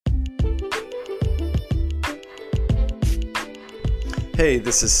Hey,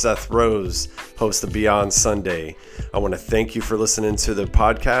 this is Seth Rose, host of Beyond Sunday. I want to thank you for listening to the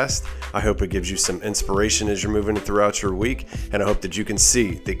podcast. I hope it gives you some inspiration as you're moving throughout your week, and I hope that you can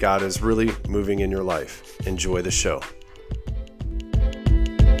see that God is really moving in your life. Enjoy the show.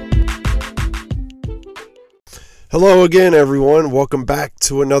 Hello again, everyone. Welcome back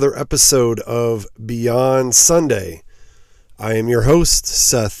to another episode of Beyond Sunday. I am your host,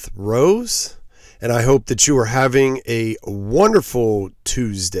 Seth Rose. And I hope that you are having a wonderful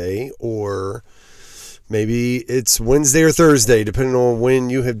Tuesday, or maybe it's Wednesday or Thursday, depending on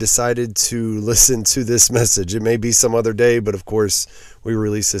when you have decided to listen to this message. It may be some other day, but of course, we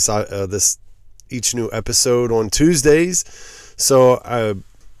release this each new episode on Tuesdays. So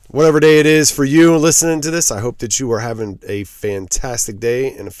whatever day it is for you listening to this, I hope that you are having a fantastic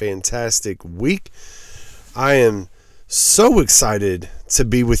day and a fantastic week. I am so excited to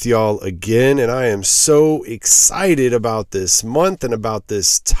be with y'all again, and I am so excited about this month and about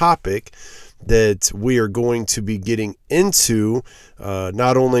this topic that we are going to be getting into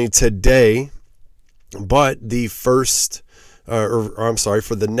not only today, but for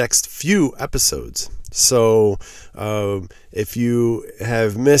the next few episodes. So if you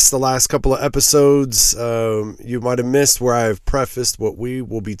have missed the last couple of episodes, you might have missed where I have prefaced what we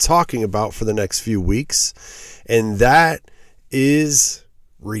will be talking about for the next few weeks. And that is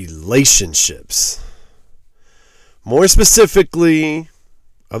relationships. More specifically,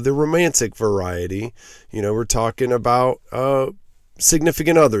 of the romantic variety. You know, we're talking about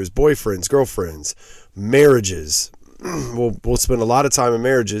significant others, boyfriends, girlfriends, marriages. We'll spend a lot of time in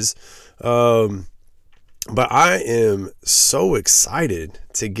marriages. But I am so excited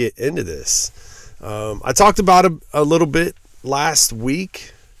to get into this. I talked about it a little bit last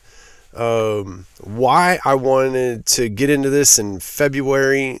week. Why I wanted to get into this in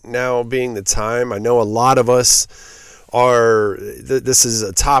February now being the time. I know a lot of us this is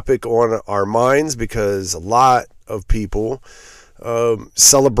a topic on our minds because a lot of people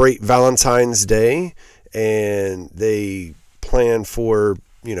celebrate Valentine's Day, and they plan for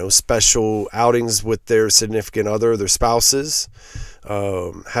special outings with their significant other, their spouses,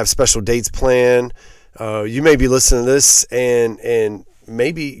 have special dates planned. You may be listening to this and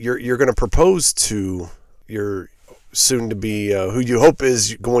maybe you're going to propose to your soon-to-be, who you hope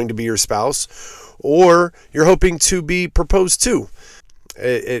is going to be your spouse, or you're hoping to be proposed to.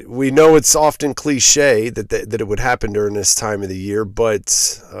 We know it's often cliche that it would happen during this time of the year,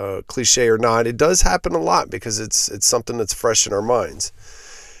 but cliche or not, it does happen a lot because it's something that's fresh in our minds.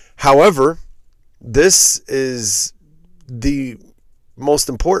 However, this is the most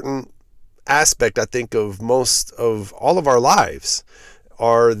important aspect, I think, of most of all of our lives,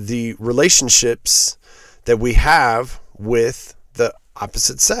 are the relationships that we have with the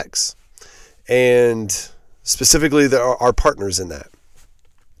opposite sex, and specifically our partners in that.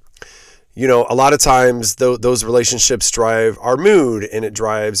 A lot of times those relationships drive our mood, and it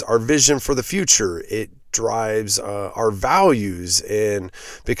drives our vision for the future. It drives our values, and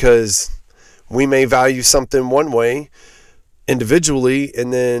because we may value something one way individually,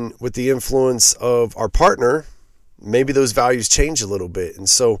 and then with the influence of our partner, maybe those values change a little bit. And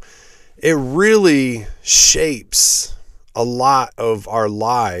so it really shapes a lot of our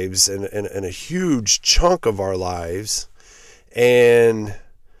lives and a huge chunk of our lives. And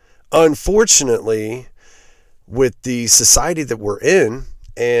unfortunately, with the society that we're in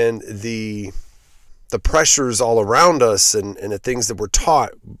and the pressures all around us and the things that we're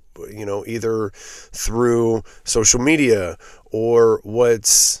taught, either through social media or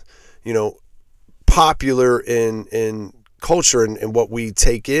what's, popular in culture and what we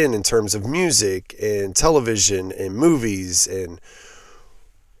take in terms of music and television and movies and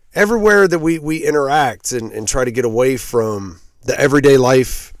everywhere that we interact and try to get away from the everyday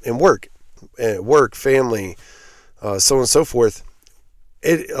life and work, family, so on and so forth.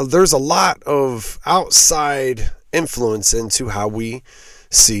 There's a lot of outside influence into how we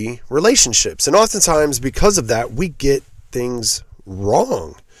see relationships. And oftentimes because of that, we get things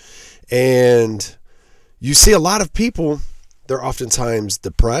wrong. And you see a lot of people, they're oftentimes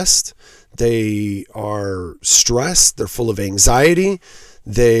depressed. They are stressed. They're full of anxiety.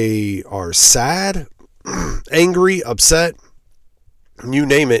 They are sad, angry, upset, you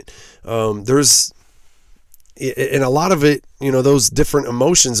name it. And a lot of it, those different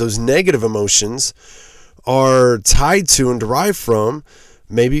emotions, those negative emotions are tied to and derived from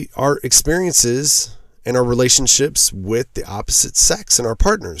maybe our experiences and our relationships with the opposite sex and our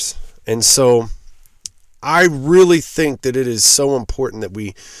partners. And so I really think that it is so important that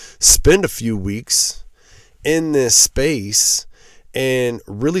we spend a few weeks in this space and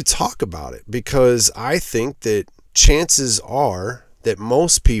really talk about it, because I think that chances are that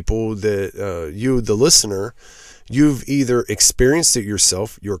most people that you, the listener, you've either experienced it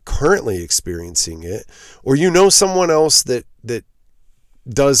yourself, you're currently experiencing it, or you know someone else that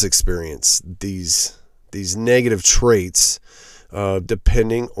does experience these negative traits,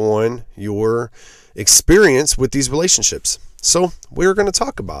 depending on your experience with these relationships. So we're going to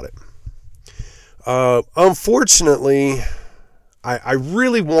talk about it. Unfortunately, I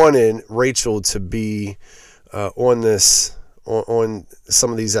really wanted Rachel to be on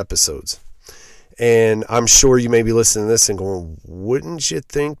some of these episodes. And I'm sure you may be listening to this and going, wouldn't you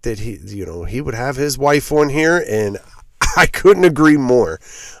think that he would have his wife on here? And I couldn't agree more.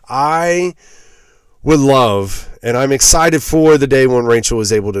 I would love, and I'm excited for the day when Rachel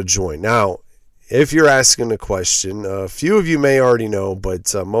is able to join. Now, if you're asking a question, a few of you may already know,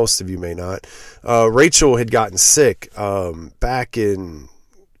 but most of you may not. Rachel had gotten sick back in,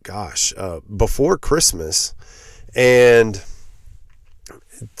 before Christmas, and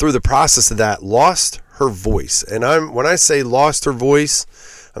through the process of that, lost her voice. And when I say lost her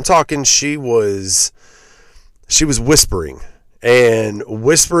voice, I'm talking she was whispering, and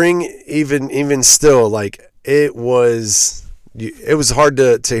whispering even still, like it was hard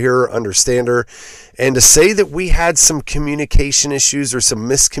to hear her, understand her. And to say that we had some communication issues or some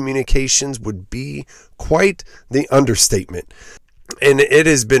miscommunications would be quite the understatement. And it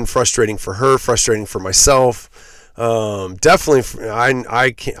has been frustrating for her, frustrating for myself. Definitely,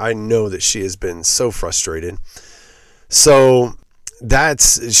 I know that she has been so frustrated. So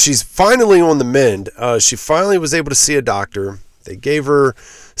she's finally on the mend. She finally was able to see a doctor. They gave her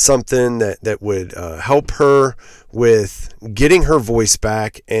something that would help her with getting her voice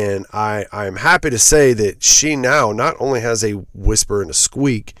back, and I'm happy to say that she now not only has a whisper and a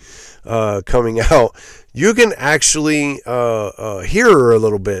squeak coming out, you can actually hear her a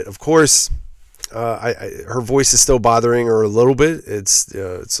little bit. Of course, her voice is still bothering her a little bit. It's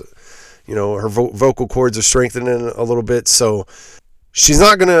her vocal cords are strengthening a little bit, so she's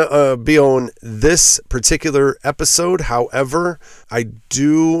not going to be on this particular episode. However, I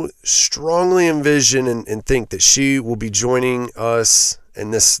do strongly envision and think that she will be joining us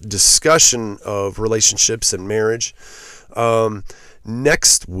in this discussion of relationships and marriage starting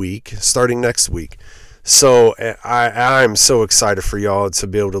next week. So I'm so excited for y'all to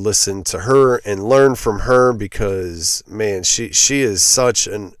be able to listen to her and learn from her, because, man, she is such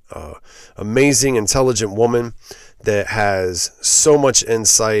an amazing, intelligent woman that has so much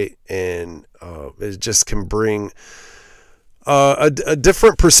insight, and it just can bring a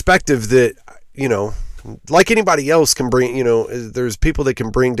different perspective that, like anybody else can bring. There's people that can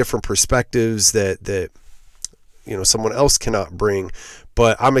bring different perspectives that someone else cannot bring.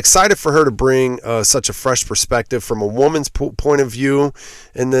 But I'm excited for her to bring such a fresh perspective from a woman's point of view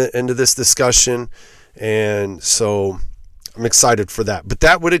into this discussion. And so I'm excited for that. But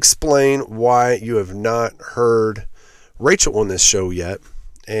that would explain why you have not heard Rachel on this show yet.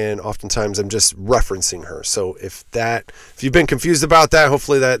 And oftentimes I'm just referencing her. So if you've been confused about that,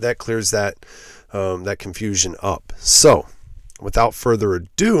 hopefully that clears that confusion up. So without further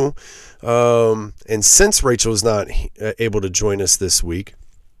ado, and since Rachel is not able to join us this week,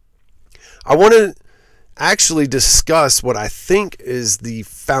 I want to actually discuss what I think is the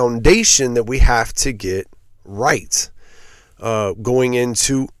foundation that we have to get right going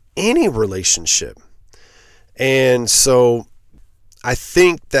into any relationship. And so I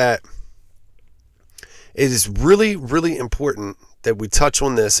think that it is really, really important that we touch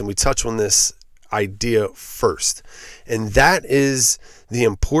on this, and we touch on this idea first. And that is the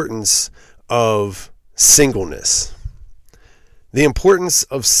importance of singleness. The importance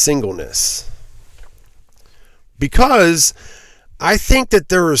of singleness. Because I think that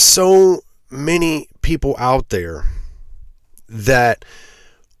there are so many people out there that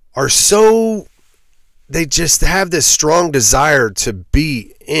are they just have this strong desire to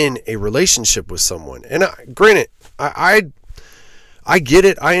be in a relationship with someone. And granted, I get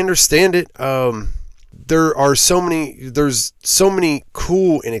it. I understand it. There's so many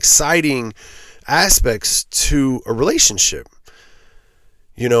cool and exciting aspects to a relationship.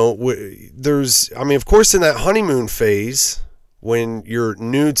 Of course, in that honeymoon phase, when you're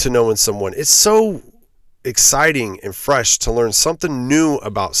new to knowing someone, it's so exciting and fresh to learn something new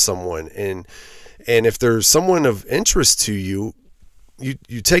about someone. And if there's someone of interest to you,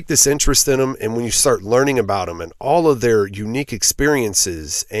 you take this interest in them, and when you start learning about them and all of their unique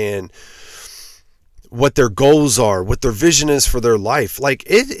experiences and what their goals are, what their vision is for their life, like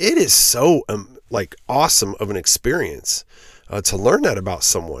it is so awesome of an experience to learn that about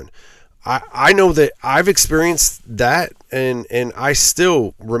someone. I know that I've experienced that, and I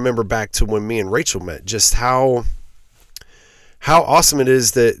still remember back to when me and Rachel met, just how how awesome it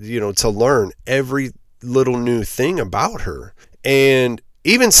is that, to learn every little new thing about her. And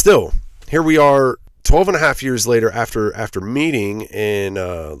even still, here we are 12 and a half years later after meeting, and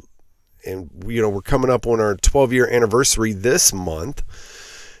we're coming up on our 12-year anniversary this month.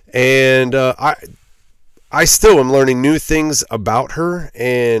 And I still am learning new things about her,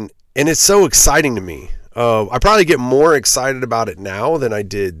 and it's so exciting to me. I probably get more excited about it now than I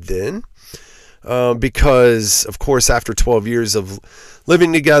did then, because, of course, after 12 years of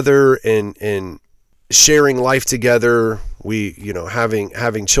living together and sharing life together, we,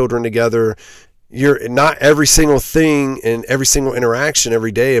 having children together, you're not every single thing and every single interaction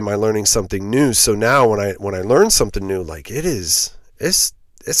every day am I learning something new. So now when I learn something new, like,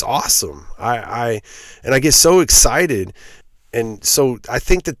 it's awesome. I get so excited. And so I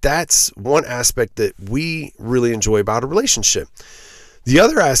think that that's one aspect that we really enjoy about a relationship. The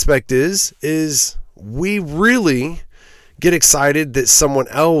other aspect is we really get excited that someone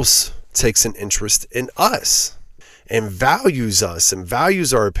else takes an interest in us and values us and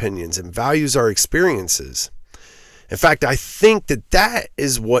values our opinions and values our experiences. In fact, I think that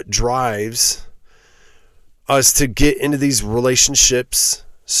is what drives us to get into these relationships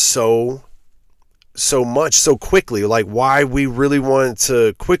so much, so quickly. Like, why we really want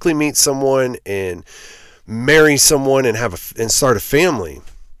to quickly meet someone and marry someone and and start a family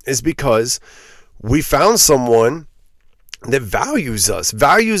is because we found someone that values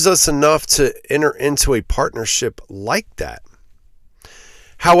us enough to enter into a partnership like that.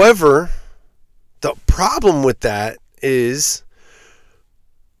 However, the problem with that is,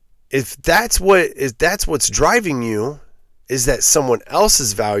 if that's what's driving you, is that someone else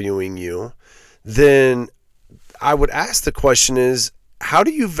is valuing you, then I would ask the question is, how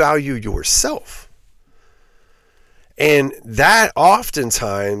do you value yourself? And that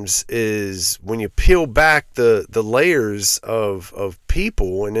oftentimes is, when you peel back the layers of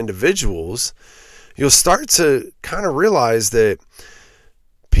people and individuals, you'll start to kind of realize that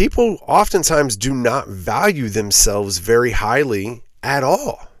people oftentimes do not value themselves very highly at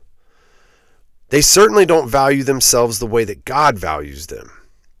all. They certainly don't value themselves the way that God values them.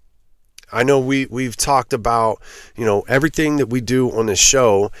 I know we've talked about, everything that we do on this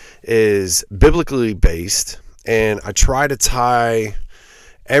show is biblically based, and I try to tie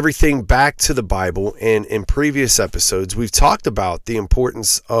everything back to the Bible. And in previous episodes, we've talked about the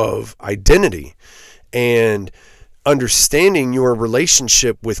importance of identity and understanding your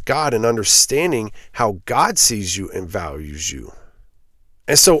relationship with God and understanding how God sees you and values you.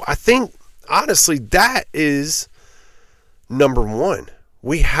 And so I think, honestly, that is number one.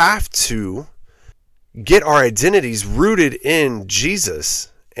 We have to get our identities rooted in Jesus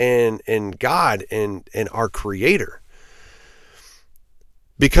and God and our Creator.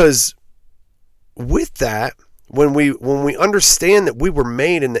 Because with that, when we understand that we were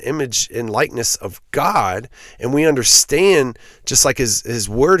made in the image and likeness of God, and we understand, just like his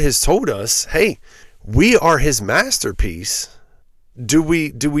word has told us, hey, we are his masterpiece. Do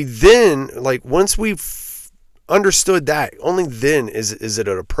we then, like, once we've understood that, only then is it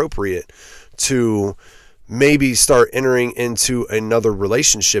appropriate to maybe start entering into another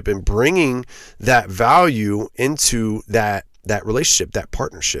relationship and bringing that value into that relationship, that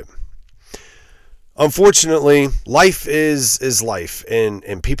partnership. Unfortunately, life is life,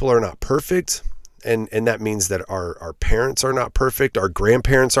 and people are not perfect, and that means that our parents are not perfect, our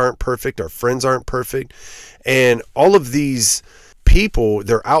grandparents aren't perfect, our friends aren't perfect, and all of these people,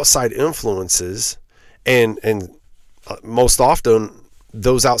 they're outside influences, and most often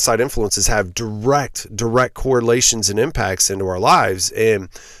those outside influences have direct correlations and impacts into our lives. And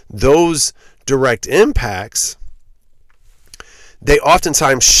those direct impacts, they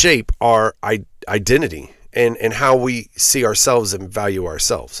oftentimes shape our identity and how we see ourselves and value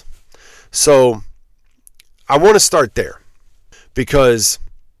ourselves. So I want to start there, because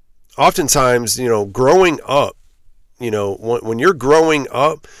oftentimes, growing up, when you're growing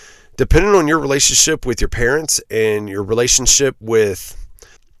up, depending on your relationship with your parents and your relationship with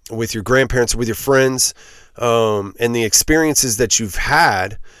your grandparents, with your friends, and the experiences that you've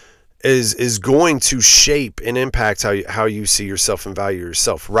had is going to shape and impact how you see yourself and value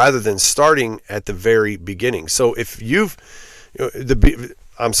yourself, rather than starting at the very beginning. So if the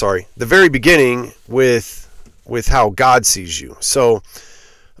very beginning with how God sees you. So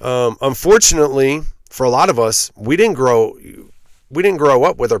unfortunately, for a lot of us, we didn't grow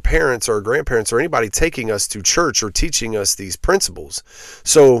up with our parents or our grandparents or anybody taking us to church or teaching us these principles.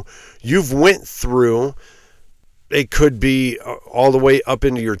 So you've went through, it could be all the way up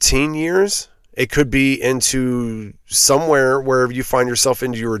into your teen years, It could be into somewhere wherever you find yourself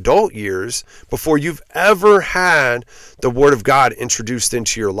into your adult years before you've ever had the Word of God introduced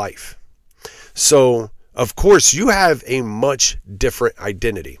into your life. So, of course, you have a much different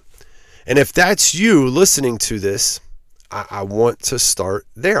identity. And if that's you listening to this, I want to start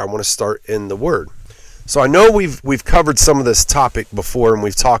there. I want to start in the Word. So I know we've covered some of this topic before, and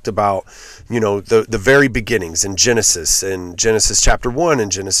we've talked about, the very beginnings in Genesis chapter 1 and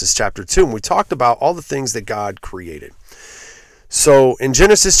Genesis chapter 2. And we talked about all the things that God created. So in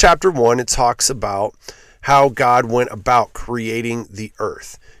Genesis chapter 1, it talks about how God went about creating the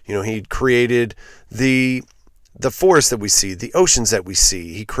earth. He created the forest that we see, the oceans that we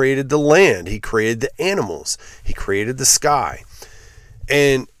see. He created the land. He created the animals. He created the sky.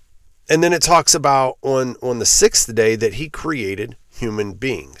 And then it talks about on the sixth day that he created human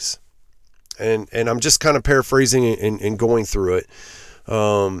beings. And I'm just kind of paraphrasing and going through it.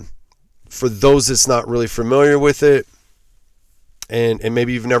 For those that's not really familiar with it, and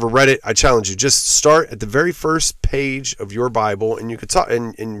maybe you've never read it, I challenge you, just start at the very first page of your Bible, and you could talk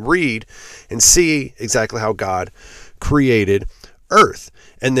and read and see exactly how God created earth.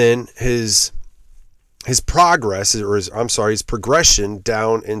 And then his progress, his progression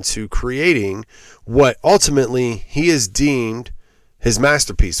down into creating what ultimately he has deemed his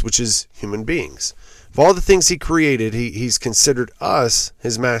masterpiece, which is human beings. Of all the things he created, he's considered us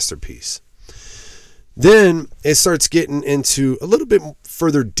his masterpiece. Then it starts getting into a little bit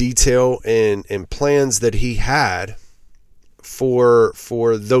further detail and plans that he had for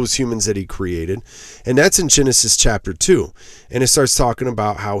those humans that he created. And that's in Genesis chapter 2. And it starts talking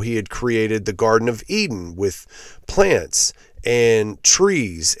about how he had created the Garden of Eden with plants and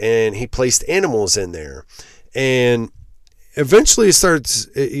trees, and he placed animals in there. And eventually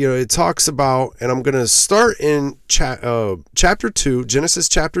it talks about, and I'm going to start in chapter 2, Genesis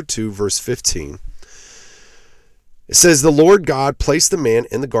chapter 2, verse 15. It says, "The Lord God placed the man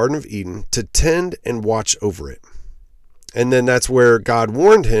in the Garden of Eden to tend and watch over it." And then that's where God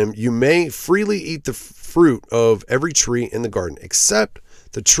warned him, "You may freely eat the fruit of every tree in the garden, except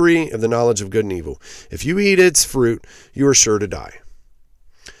the tree of the knowledge of good and evil. If you eat its fruit, you are sure to die."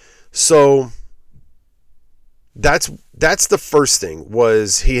 So that's the first thing,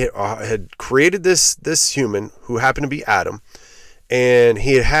 was he had created this human who happened to be Adam, and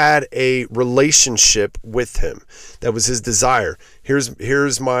he had a relationship with him. That was his desire.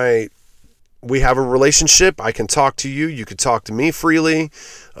 We have a relationship. I can talk to you. You can talk to me freely.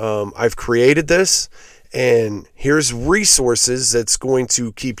 I've created this, and here's resources that's going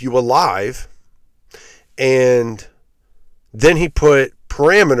to keep you alive. And then he put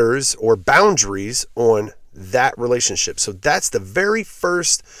parameters or boundaries on that relationship. So that's the very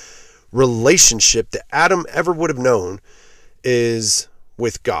first relationship that Adam ever would have known, is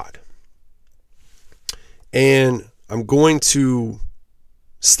with God. And I'm going to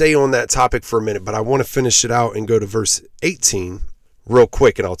stay on that topic for a minute, but I want to finish it out and go to verse 18 real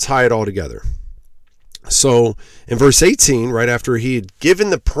quick, and I'll tie it all together. So in verse 18, right after he had given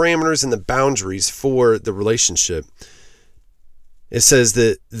the parameters and the boundaries for the relationship, it says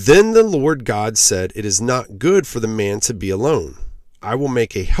that, "Then the Lord God said, it is not good for the man to be alone. I will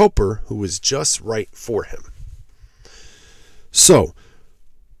make a helper who is just right for him." So,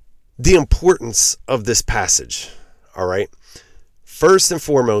 the importance of this passage, all right? First and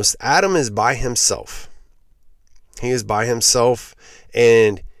foremost, Adam is by himself. He is by himself,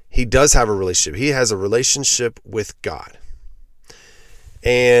 and he does have a relationship. He has a relationship with God.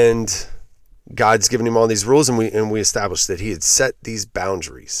 And God's given him all these rules, and we established that he had set these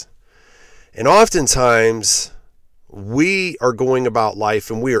boundaries. And oftentimes, we are going about life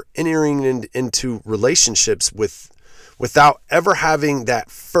and we are entering into relationships without ever having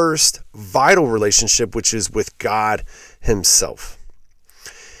that first vital relationship, which is with God himself.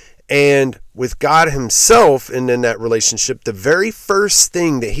 And with God himself, and in that relationship, the very first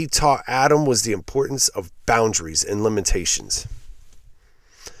thing that he taught Adam was the importance of boundaries and limitations.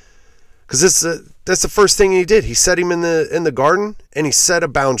 Because that's the first thing he did. He set him in the garden, and he set a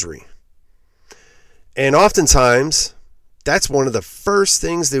boundary. And oftentimes, that's one of the first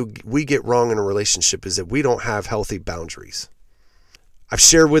things that we get wrong in a relationship, is that we don't have healthy boundaries. I've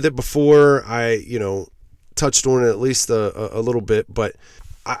shared with it before. I touched on it at least a little bit, but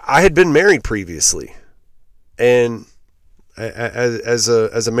I had been married previously, and as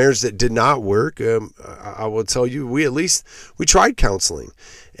a marriage that did not work, I will tell you, we tried counseling,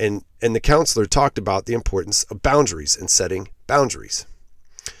 and the counselor talked about the importance of boundaries and setting boundaries.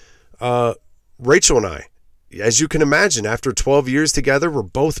 Rachel and I, as you can imagine, after 12 years together, we're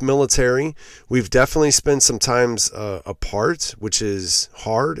both military. We've definitely spent some times apart, which is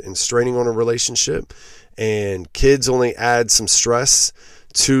hard and straining on a relationship. And kids only add some stress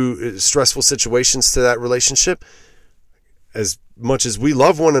to stressful situations to that relationship. As much as we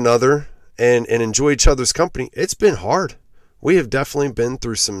love one another and enjoy each other's company, it's been hard. We have definitely been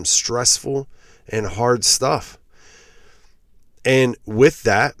through some stressful and hard stuff. And with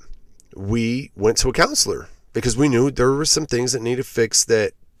that, we went to a counselor because we knew there were some things that needed fixed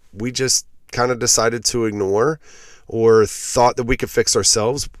that we just kind of decided to ignore or thought that we could fix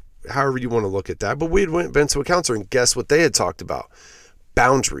ourselves, however you want to look at that. But we had been to a counselor, and guess what they had talked about?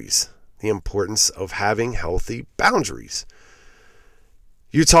 Boundaries, the importance of having healthy boundaries.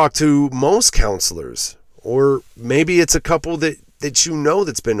 You talk to most counselors, or maybe it's a couple that you know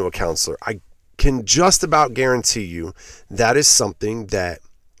that's been to a counselor. I can just about guarantee you that is something that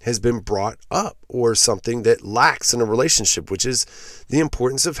has been brought up or something that lacks in a relationship, which is the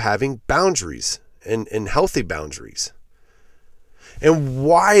importance of having boundaries and healthy boundaries. And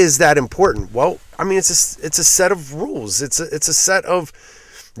why is that important? Well, I mean, it's a set of rules. It's a set of,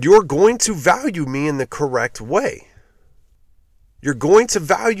 you're going to value me in the correct way. You're going to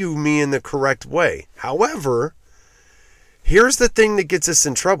value me in the correct way. However, here's the thing that gets us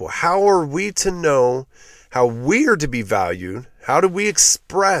in trouble. How are we to know how we are to be valued? How do we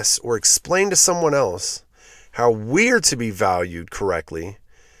express or explain to someone else how we are to be valued correctly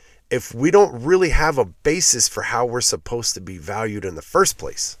if we don't really have a basis for how we're supposed to be valued in the first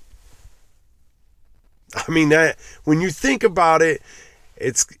place? I mean, that when you think about it,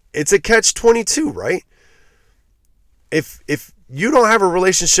 it's a catch-22, right? If you don't have a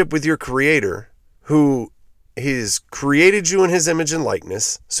relationship with your creator, who has created you in his image and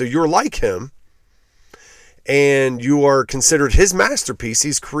likeness, so you're like him, and you are considered his masterpiece.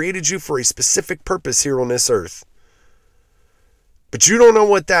 He's created you for a specific purpose here on this earth. But you don't know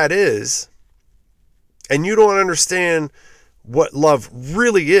what that is, and you don't understand what love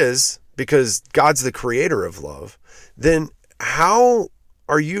really is, because God's the creator of love, then how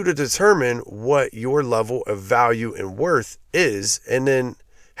are you to determine what your level of value and worth is, and then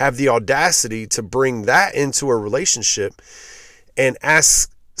have the audacity to bring that into a relationship and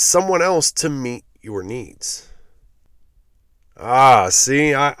ask someone else to meet your needs?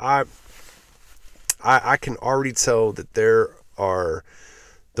 See, I can already tell that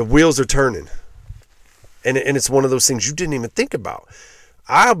the wheels are turning, and it's one of those things you didn't even think about.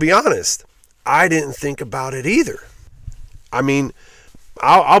 I'll be honest, I didn't think about it either. I mean,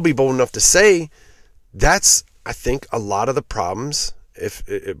 I'll be bold enough to say that's, I think, a lot of the problems,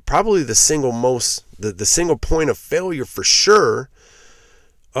 probably the single point of failure for sure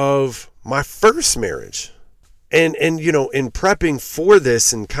of my first marriage. And you know, in prepping for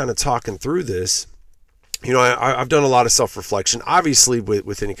this and kind of talking through this, you know, I've done a lot of self-reflection. Obviously,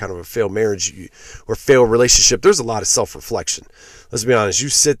 with any kind of a failed marriage or failed relationship, there's a lot of self-reflection. Let's be honest. You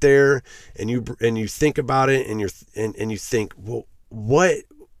sit there and you think about it, and you think, well,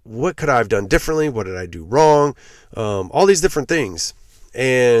 what could I have done differently? What did I do wrong? All these different things.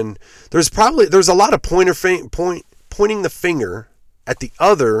 And there's a lot of pointing the finger at the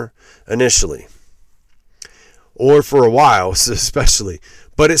other initially, or for a while, especially.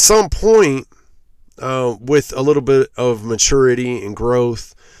 But at some point, with a little bit of maturity and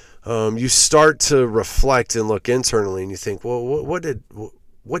growth, you start to reflect and look internally, and you think, well,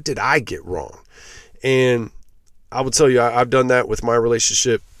 what did I get wrong? And I will tell you, I've done that with my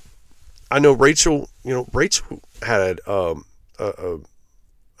relationship. I know Rachel had a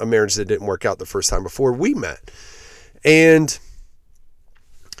marriage that didn't work out the first time before we met. And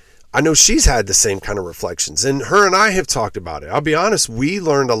I know she's had the same kind of reflections, and her and I have talked about it. I'll be honest, we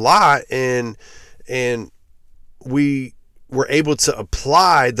learned a lot, and we were able to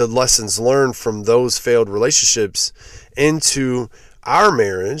apply the lessons learned from those failed relationships into our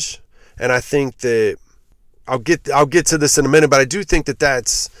marriage. And I think that I'll get to this in a minute, but I do think that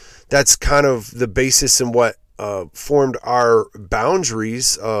that's kind of the basis in what formed our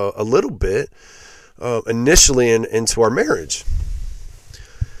boundaries a little bit initially into our marriage.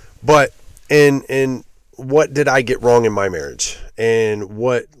 But in what did I get wrong in my marriage, and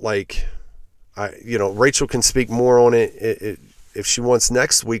what, like, Rachel can speak more on it if she wants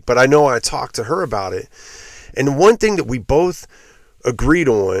next week, but I know I talked to her about it. And one thing that we both agreed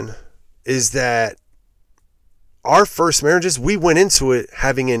on is that our first marriages, we went into it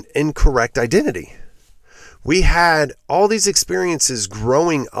having an incorrect identity. We had all these experiences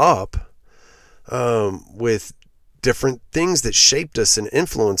growing up with different things that shaped us and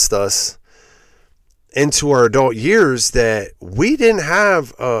influenced us into our adult years that we didn't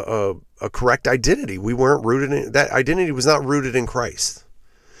have a correct identity. We weren't rooted in that identity was not rooted in Christ.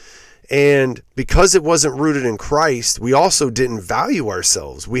 And because it wasn't rooted in Christ, we also didn't value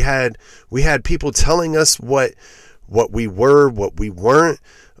ourselves. We had people telling us what we were, what we weren't,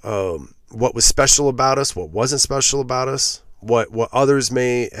 what was special about us, what wasn't special about us, what others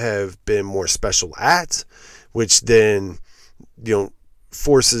may have been more special at, which then,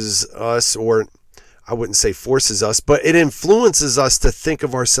 forces us, or I wouldn't say forces us, but it influences us to think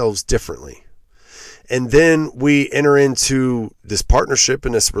of ourselves differently. And then we enter into this partnership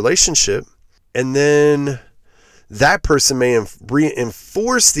and this relationship, and then that person may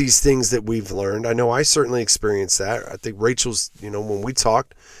reinforce these things that we've learned. I know I certainly experienced that. I think Rachel's, when we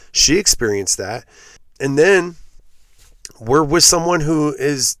talked, she experienced that. And then we're with someone who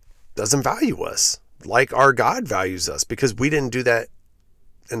doesn't value us like our God values us, because we didn't do that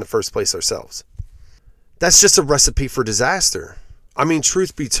in the first place ourselves. That's just a recipe for disaster. I mean,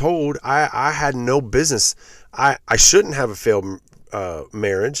 truth be told, I had no business. I shouldn't have a failed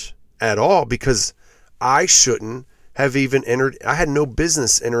marriage at all, because I shouldn't have even entered. I had no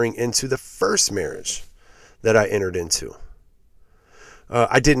business entering into the first marriage that I entered into.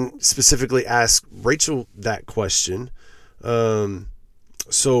 I didn't specifically ask Rachel that question.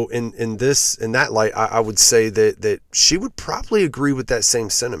 So in that light, I would say that she would probably agree with that same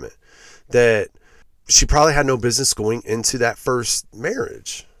sentiment, that she probably had no business going into that first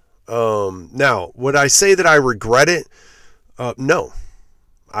marriage. Now, would I say that I regret it? No,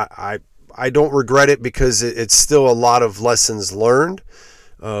 I don't regret it, because it's still a lot of lessons learned.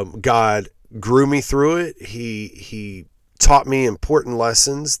 God grew me through it. He taught me important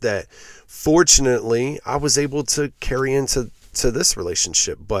lessons that fortunately I was able to carry into this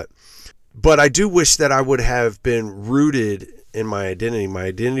relationship. But I do wish that I would have been rooted in my identity. My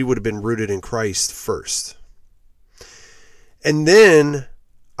identity would have been rooted in Christ first. And then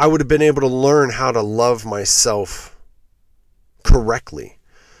I would have been able to learn how to love myself correctly.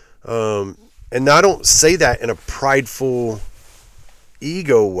 And I don't say that in a prideful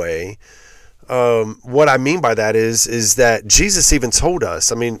ego way. What I mean by that is that Jesus even told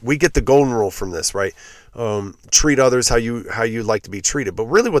us, I mean, we get the golden rule from this, right? Treat others how you like to be treated. But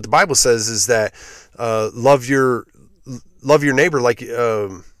really what the Bible says is that love your neighbor like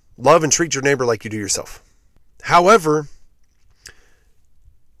love and treat your neighbor like you do yourself. However,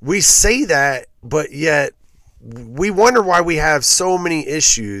 we say that, but yet we wonder why we have so many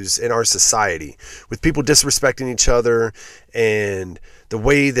issues in our society with people disrespecting each other, and the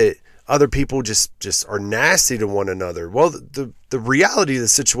way that other people just are nasty to one another. Well, the reality of the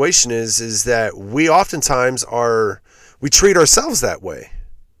situation is that we oftentimes we treat ourselves that way.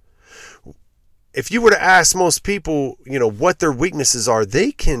 If you were to ask most people, what their weaknesses are,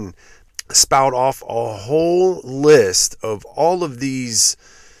 they can spout off a whole list of all of these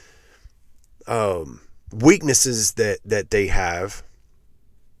weaknesses that they have,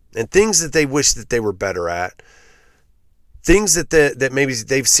 and things that they wish that they were better at, things that maybe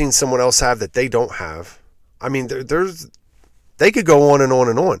they've seen someone else have that they don't have. I mean, they could go on and on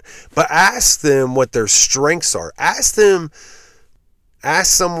and on. But ask them what their strengths are. Ask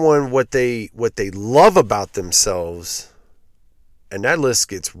someone what they love about themselves, and that list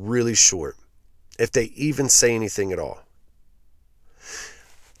gets really short, if they even say anything at all.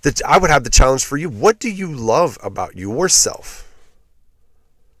 I would have the challenge for you. What do you love about yourself?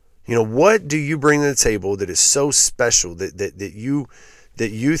 What do you bring to the table that is so special, that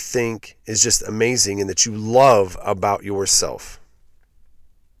you think is just amazing, and that you love about yourself?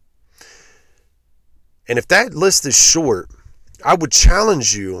 And if that list is short, I would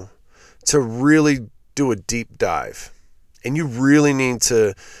challenge you to really do a deep dive. And you really need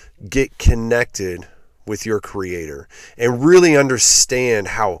to get connected with your Creator and really understand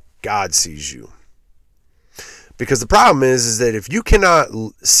how God sees you. Because the problem is that if you cannot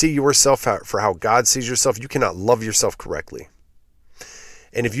see yourself for how God sees yourself, you cannot love yourself correctly.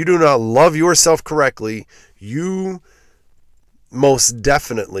 And if you do not love yourself correctly, you most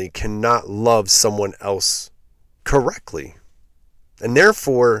definitely cannot love someone else correctly. And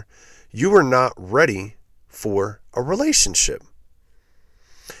therefore, you are not ready for a relationship.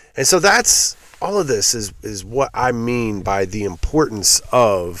 And so that's all of this is what I mean by the importance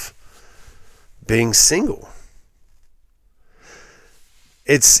of being single.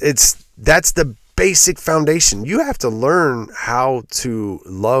 That's the basic foundation. You have to learn how to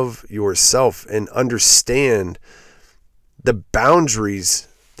love yourself and understand the boundaries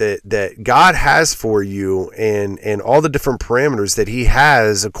that God has for you, and all the different parameters that He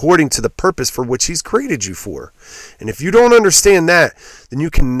has according to the purpose for which He's created you for. And if you don't understand that, then you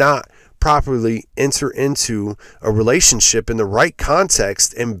cannot properly enter into a relationship in the right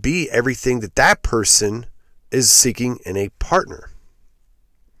context and be everything that that person is seeking in a partner.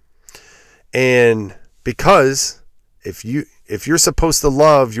 And because if you're supposed to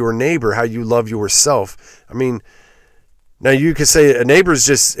love your neighbor how you love yourself, I mean, now you could say a neighbor is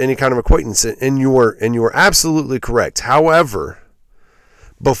just any kind of acquaintance, and you are absolutely correct. However,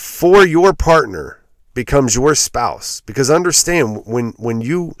 before your partner becomes your spouse, because understand, when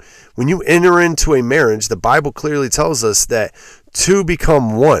you enter into a marriage, the Bible clearly tells us that two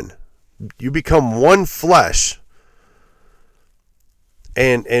become one. You become one flesh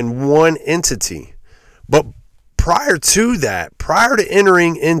and one entity. But prior to that, prior to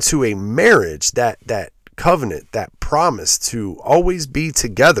entering into a marriage, that covenant, that promise to always be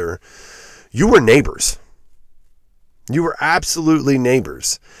together, you were neighbors. You were absolutely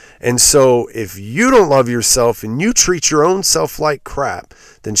neighbors. And so if you don't love yourself and you treat your own self like crap,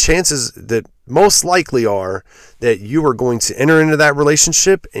 then chances that most likely are that you are going to enter into that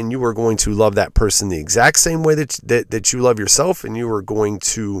relationship and you are going to love that person the exact same way that you love yourself, and you are going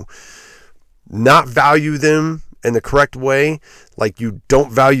to not value them in the correct way like you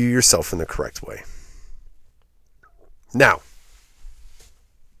don't value yourself in the correct way. Now,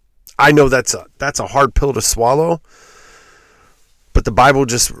 I know that's a hard pill to swallow, but the Bible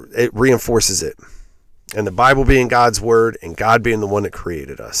it reinforces it. And the Bible being God's word and God being the one that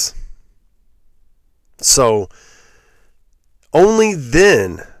created us. So only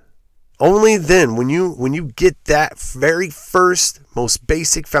then when you get that very first, most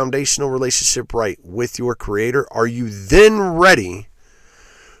basic foundational relationship right with your Creator, are you then ready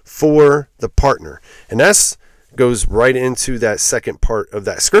for the partner. And that's goes right into that second part of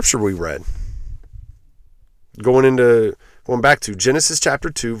that scripture we read. Going back to Genesis chapter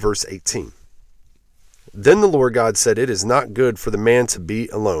 2, verse 18. Then the Lord God said, "It is not good for the man to be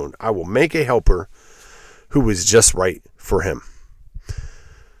alone. I will make a helper who is just right for him."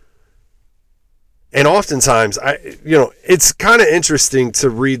 And oftentimes, it's kind of interesting to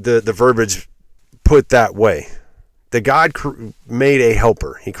read the verbiage put that way. That God made a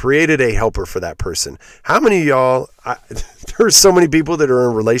helper. He created a helper for that person. How many of y'all, there's so many people that are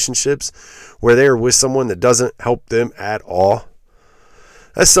in relationships where they are with someone that doesn't help them at all.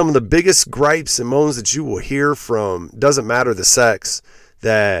 That's some of the biggest gripes and moans that you will hear from, doesn't matter the sex,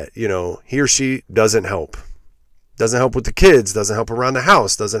 that, he or she doesn't help. Doesn't help with the kids, doesn't help around the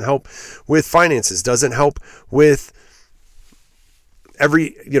house, doesn't help with finances, doesn't help with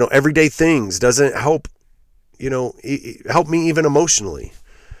everyday things, doesn't help, help me even emotionally.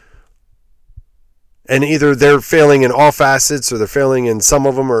 And either they're failing in all facets or they're failing in some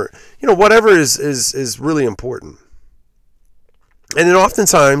of them, or, whatever is really important. And then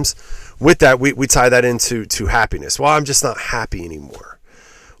oftentimes with that, we tie that into happiness. Well, I'm just not happy anymore.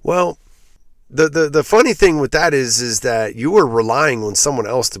 Well, the funny thing with that is that you are relying on someone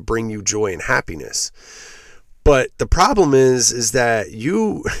else to bring you joy and happiness. But the problem is that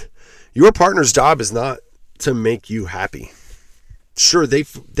your partner's job is not to make you happy. Sure,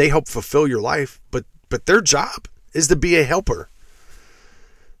 they help fulfill your life, but their job is to be a helper.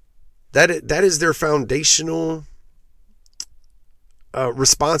 That is their foundational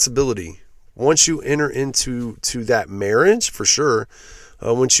responsibility. Once you enter into that marriage, for sure,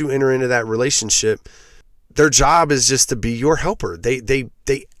 once you enter into that relationship, their job is just to be your helper. They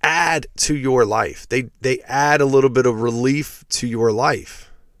add to your life. They add a little bit of relief to your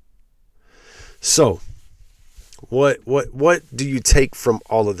life. So, what do you take from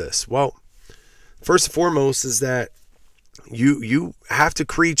all of this? Well, first and foremost is that you have to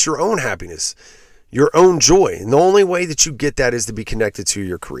create your own happiness, your own joy. And the only way that you get that is to be connected to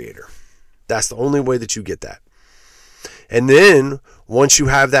your Creator. That's the only way that you get that. And then once you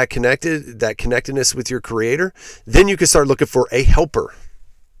have that connectedness with your Creator, then you can start looking for a helper,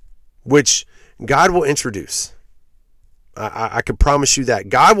 which God will introduce. I can promise you that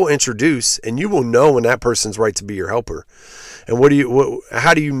God will introduce, and you will know when that person's right to be your helper. And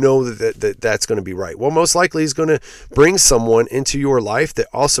how do you know that's going to be right? Well, most likely He's going to bring someone into your life that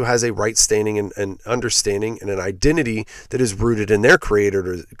also has a right standing and understanding and an identity that is rooted in their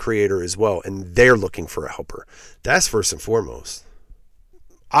creator as well, and they're looking for a helper. That's first and foremost.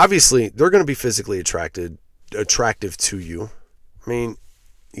 Obviously, they're going to be physically attractive to you. I mean,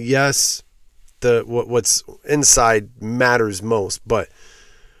 yes, what's inside matters most, but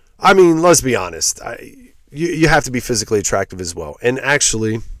I mean, let's be honest. You have to be physically attractive as well. And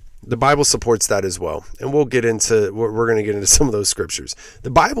actually, the Bible supports that as well. And we're going to get into some of those scriptures.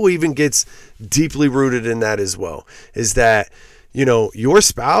 The Bible even gets deeply rooted in that as well. Is that, your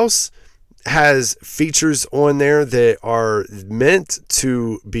spouse has features on there that are meant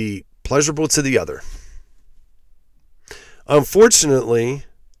to be pleasurable to the other. Unfortunately,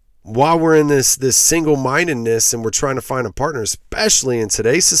 while we're in this single-mindedness and we're trying to find a partner, especially in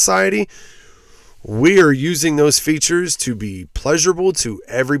today's society, we are using those features to be pleasurable to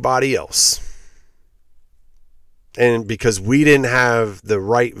everybody else. And because we didn't have the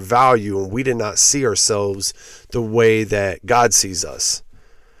right value and we did not see ourselves the way that God sees us.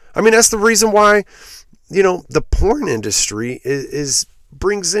 I mean, that's the reason why, the porn industry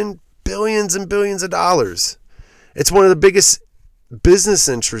brings in billions and billions of dollars. It's one of the biggest business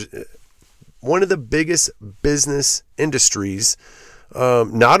industries,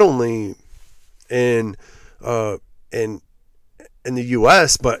 not only in the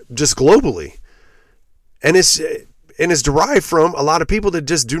U.S. but just globally, and it's derived from a lot of people that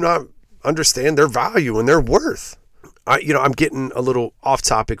just do not understand their value and their worth. I'm getting a little off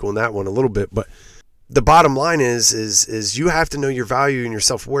topic on that one a little bit, but the bottom line is you have to know your value and your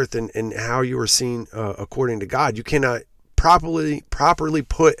self-worth and how you are seen according to God. You cannot properly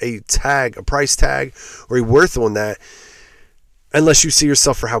put a price tag or a worth on that unless you see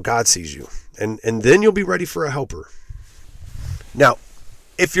yourself for how God sees you. And then you'll be ready for a helper. Now,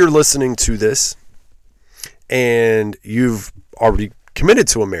 if you're listening to this and you've already committed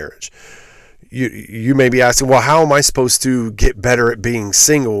to a marriage, you may be asking, well, how am I supposed to get better at being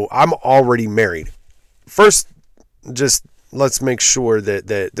single? I'm already married. First, just let's make sure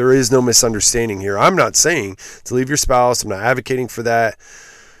that there is no misunderstanding here. I'm not saying to leave your spouse. I'm not advocating for that.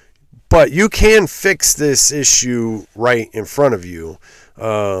 But you can fix this issue right in front of you.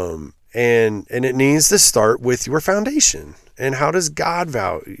 And it needs to start with your foundation. And how does God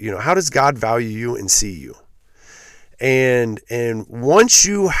value you and see you? And once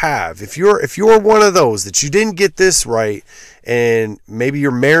you have, if you're one of those that you didn't get this right, and maybe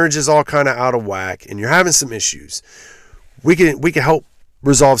your marriage is all kind of out of whack and you're having some issues, we can help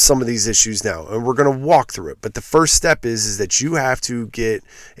resolve some of these issues now, and we're going to walk through it. But the first step is that you have to get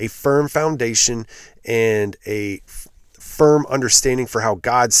a firm foundation and a firm understanding for how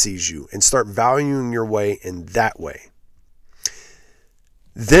God sees you and start valuing your way in that way.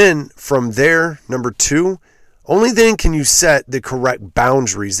 Then from there, number 2, only then can you set the correct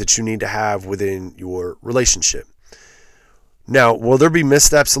boundaries that you need to have within your relationship. Now, will there be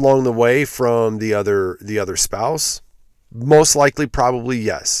missteps along the way from the other spouse? Most likely, probably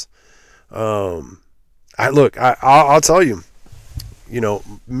yes. I'll tell you,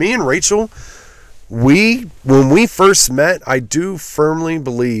 me and Rachel, when we first met, I do firmly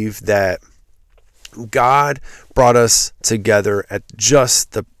believe that God brought us together at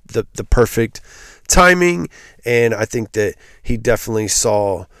just the perfect timing, and I think that He definitely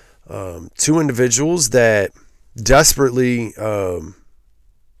saw 2 individuals that desperately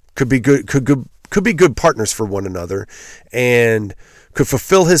could be good partners for one another and could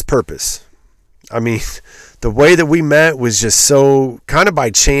fulfill His purpose. I mean, the way that we met was just so kind of by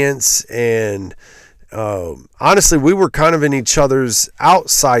chance, and honestly, we were kind of in each other's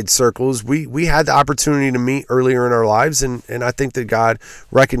outside circles. We had the opportunity to meet earlier in our lives, and I think that God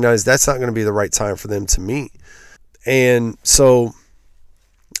recognized that's not going to be the right time for them to meet. And so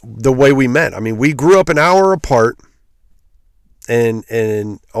the way we met, I mean, we grew up an hour apart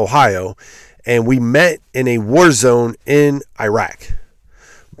in Ohio, and we met in a war zone in Iraq,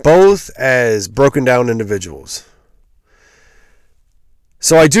 both as broken down individuals.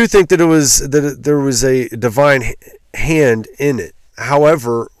 So I do think that there was a divine hand in it.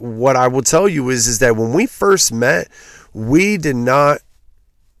 However, what I will tell you is that when we first met, we did not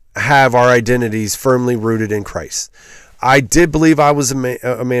have our identities firmly rooted in Christ. I did believe I was a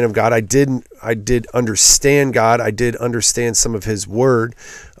man of God. I did understand God. I did understand some of His word.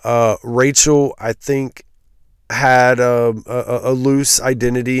 Rachel, I think, had a loose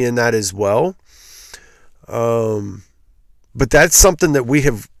identity in that as well. But that's something that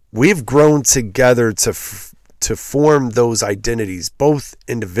we've grown together to form those identities, both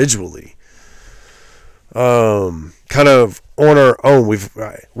individually, kind of on our own.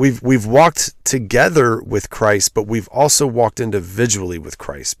 We've walked together with Christ, but we've also walked individually with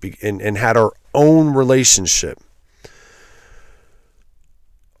Christ and had our own relationship.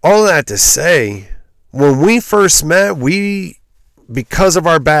 All that to say, when we first met, because of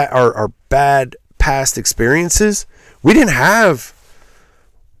our bad past experiences, we didn't have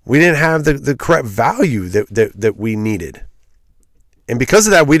the correct value that we needed. And because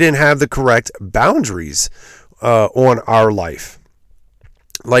of that, we didn't have the correct boundaries on our life.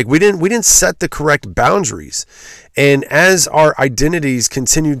 Like we didn't set the correct boundaries. And as our identities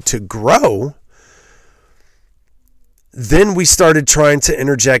continued to grow, then we started trying to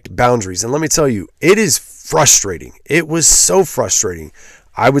interject boundaries. And let me tell you, it is frustrating. It was so frustrating.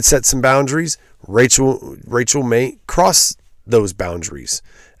 I would set some boundaries. Rachel may cross those boundaries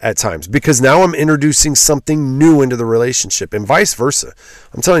at times, because now I'm introducing something new into the relationship, and vice versa.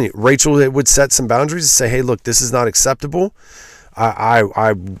 I'm telling you, Rachel would set some boundaries and say, hey, look, this is not acceptable. This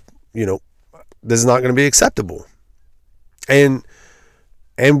is not going to be acceptable. And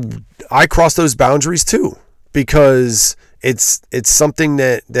I cross those boundaries too, because it's something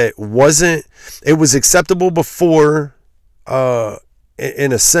that wasn't, it was acceptable before,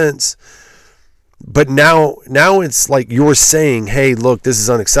 in a sense, but now it's like you're saying, hey, look, this is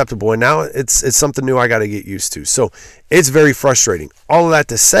unacceptable. And now it's something new I got to get used to. So it's very frustrating. All of that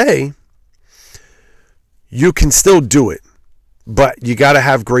to say, you can still do it, but you got to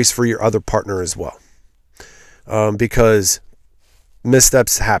have grace for your other partner as well. Because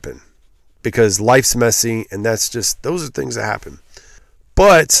missteps happen, because life's messy, and those are things that happen.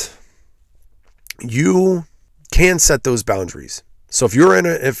 But you can set those boundaries. So if you're in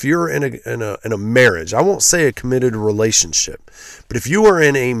a marriage, I won't say a committed relationship, but if you are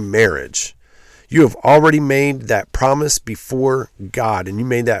in a marriage, you have already made that promise before God, and you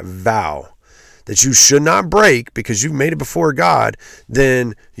made that vow that you should not break because you've made it before God,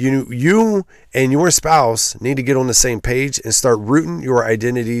 then you and your spouse need to get on the same page and start rooting your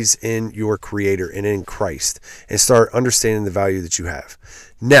identities in your Creator and in Christ, and start understanding the value that you have.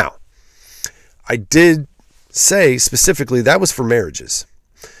 Now, I did say specifically that was for marriages.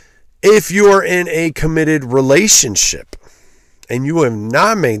 If you are in a committed relationship and you have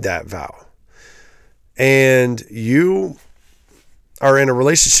not made that vow, and you are in a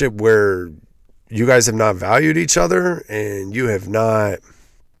relationship where you guys have not valued each other, and you've not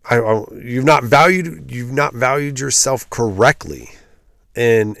valued yourself correctly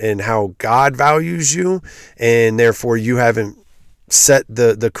and how God values you, and therefore you haven't set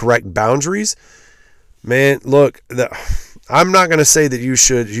the correct boundaries, man, look, I'm not going to say that you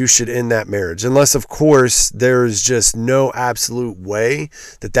should end that marriage, unless of course there's just no absolute way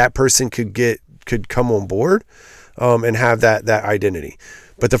that person could come on board and have that identity.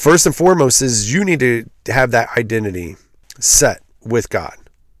 But the first and foremost is you need to have that identity set with God.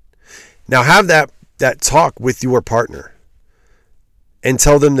 Now have that talk with your partner and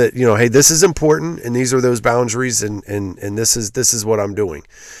tell them that, hey, this is important, and these are those boundaries, and this is what I'm doing.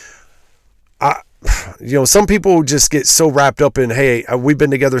 Some people just get so wrapped up in, hey, we've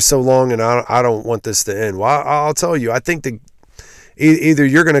been together so long and I don't want this to end. Well, I'll tell you, I think that either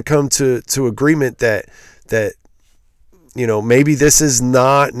you're going to come to agreement that maybe this is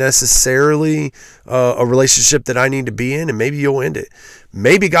not necessarily a relationship that I need to be in, and maybe you'll end it.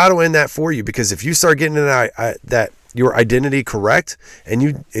 Maybe God will end that for you, because if you start getting that your identity correct, and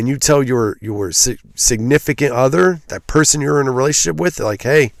you tell your significant other, that person you're in a relationship with, like,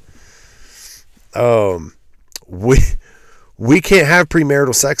 hey, we can't have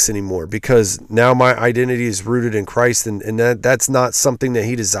premarital sex anymore because now my identity is rooted in Christ, and that's not something that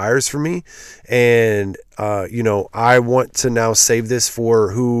He desires for me. And I want to now save this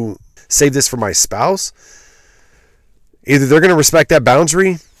for my spouse. Either they're going to respect that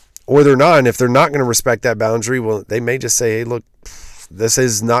boundary or they're not. And if they're not going to respect that boundary, well, they may just say, hey, look, this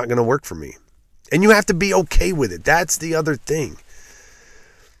is not going to work for me. And you have to be okay with it. That's the other thing.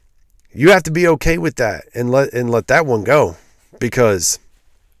 You have to be okay with that and let that one go, because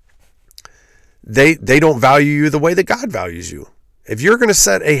they don't value you the way that God values you. If you're going to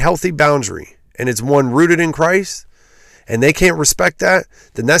set a healthy boundary and it's one rooted in Christ, and they can't respect that,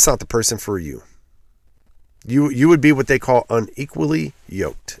 then that's not the person for you. You would be what they call unequally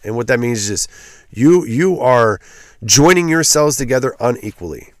yoked. And what that means is just you are joining yourselves together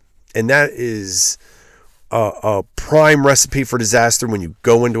unequally. And that is a prime recipe for disaster when you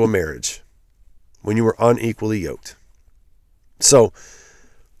go into a marriage, when you are unequally yoked. So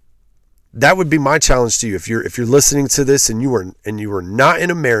that would be my challenge to you. If you're listening to this and you are not in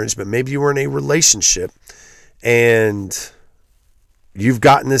a marriage, but maybe you are in a relationship, and you've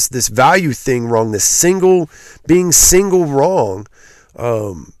gotten this value thing wrong, being single wrong,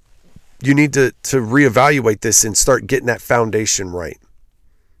 you need to reevaluate this and start getting that foundation right.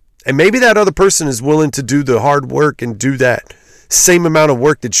 And maybe that other person is willing to do the hard work and do that same amount of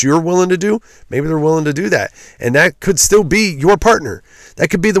work that you're willing to do. Maybe they're willing to do that. And that could still be your partner.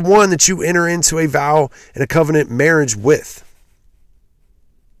 That could be the one that you enter into a vow and a covenant marriage with.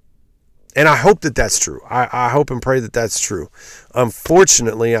 And I hope that that's true. I hope and pray that that's true.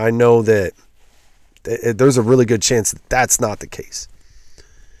 Unfortunately, I know that there's a really good chance that that's not the case.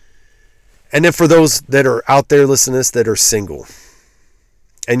 And then for those that are out there listening to this that are single,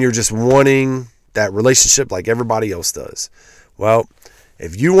 and you're just wanting that relationship like everybody else does, well,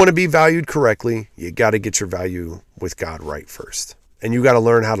 if you want to be valued correctly, you got to get your value with God right first. And you got to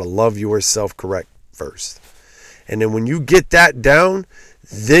learn how to love yourself correct first. And then when you get that down,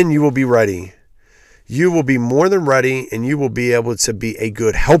 then you will be ready. You will be more than ready, and you will be able to be a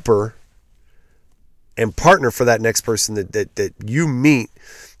good helper and partner for that next person that you meet,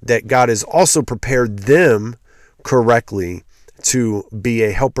 that God has also prepared them correctly to be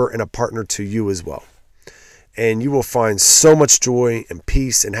a helper and a partner to you as well. And you will find so much joy and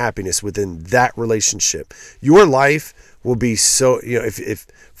peace and happiness within that relationship. Your life will be so, if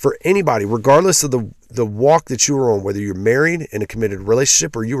for anybody, regardless of the walk that you are on, whether you're married in a committed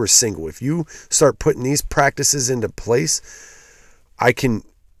relationship or you are single, if you start putting these practices into place, I can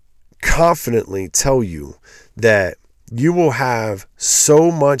confidently tell you that you will have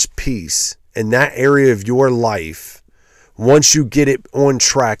so much peace in that area of your life once you get it on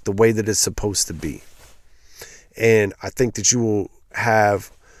track the way that it's supposed to be. And I think that you will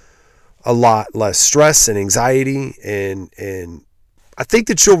have a lot less stress and anxiety, and I think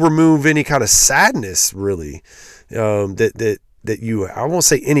that you'll remove any kind of sadness, really, that you, I won't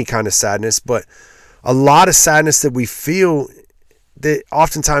say any kind of sadness, but a lot of sadness that we feel that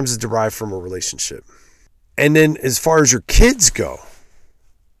oftentimes is derived from a relationship. And then as far as your kids go,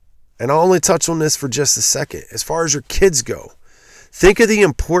 and I'll only touch on this for just a second, as far as your kids go, think of the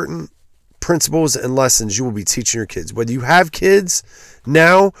important principles and lessons you will be teaching your kids, whether you have kids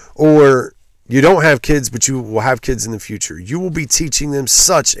now or you don't have kids, but you will have kids in the future. You will be teaching them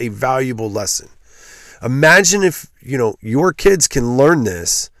such a valuable lesson. Imagine if, your kids can learn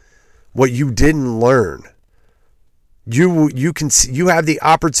this, what you didn't learn. You have the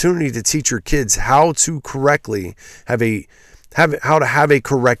opportunity to teach your kids how to correctly have a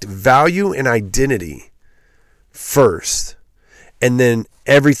correct value and identity first. And then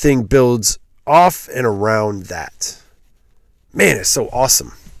everything builds off and around that. Man, it's so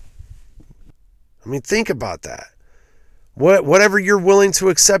awesome. I mean, think about that. Whatever you're willing to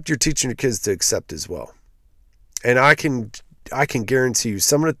accept, you're teaching your kids to accept as well. And I can guarantee you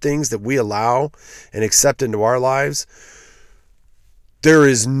some of the things that we allow and accept into our lives, there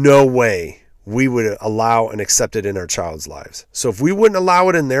is no way we would allow and accept it in our child's lives. So if we wouldn't allow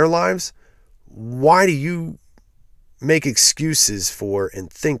it in their lives, why do you make excuses for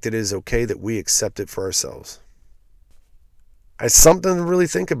and think that it is okay that we accept it for ourselves? It's something to really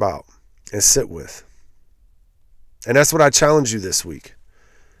think about and sit with. And that's what I challenge you this week.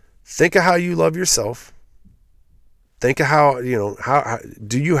 Think of how you love yourself. Think of how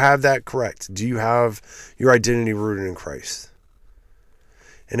do you have that correct? Do you have your identity rooted in Christ?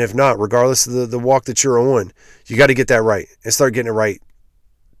 And if not, regardless of the walk that you're on, you got to get that right and start getting it right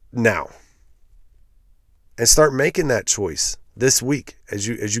now. And start making that choice this week as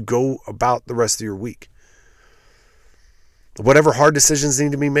you go about the rest of your week. Whatever hard decisions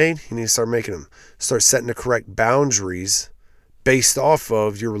need to be made, you need to start making them. Start setting the correct boundaries based off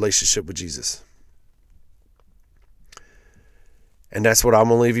of your relationship with Jesus. And that's what I'm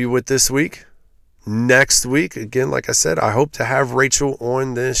going to leave you with this week. Next week, again, like I said, I hope to have Rachel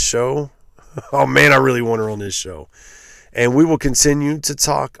on this show. Oh man, I really want her on this show. And we will continue to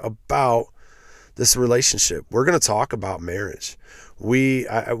talk about this relationship. We're going to talk about marriage.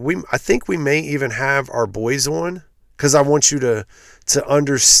 I think we may even have our boys on, because I want you to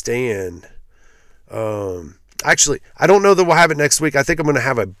understand. Actually, I don't know that we'll have it next week. I think I'm going to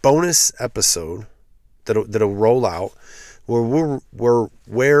have a bonus episode that'll roll out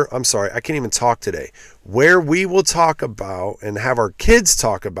where I'm sorry, I can't even talk today. Where we will talk about and have our kids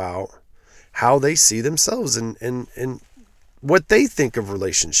talk about how they see themselves and what they think of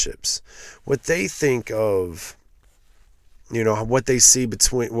relationships, what they think of, what they see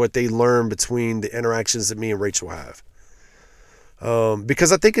what they learn between the interactions that me and Rachel have.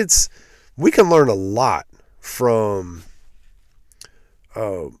 Because I think we can learn a lot from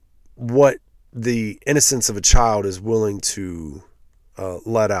what the innocence of a child is willing to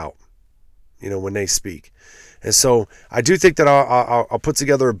let out, when they speak. And so I do think that I'll put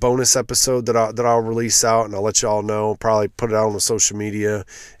together a bonus episode that I'll release out, and I'll let y'all know, probably put it out on the social media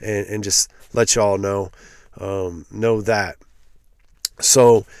and just let y'all know that.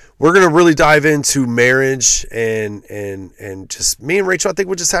 So we're going to really dive into marriage and just me and Rachel. I think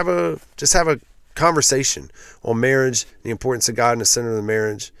we'll just have a conversation on marriage, the importance of God in the center of the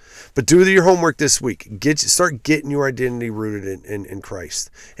marriage. But do your homework this week. Start getting your identity rooted in Christ,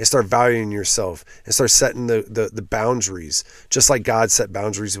 and start valuing yourself, and start setting the boundaries, just like God set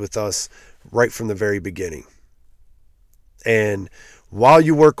boundaries with us right from the very beginning. And while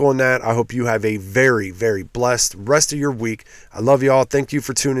you work on that, I hope you have a very, very blessed rest of your week. I love you all. Thank you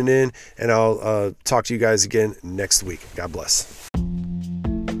for tuning in, and I'll talk to you guys again next week. God bless.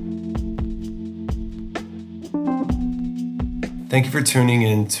 Thank you for tuning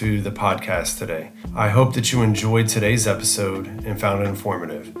in to the podcast today. I hope that you enjoyed today's episode and found it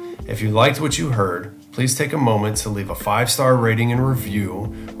informative. If you liked what you heard, please take a moment to leave a 5-star rating and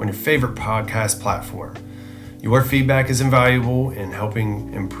review on your favorite podcast platform. Your feedback is invaluable in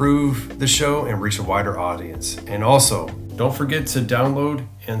helping improve the show and reach a wider audience. And also, don't forget to download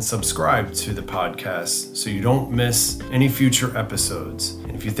and subscribe to the podcast so you don't miss any future episodes.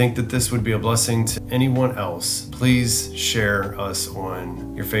 And if you think that this would be a blessing to anyone else, please share us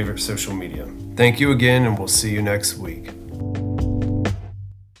on your favorite social media. Thank you again, and we'll see you next week.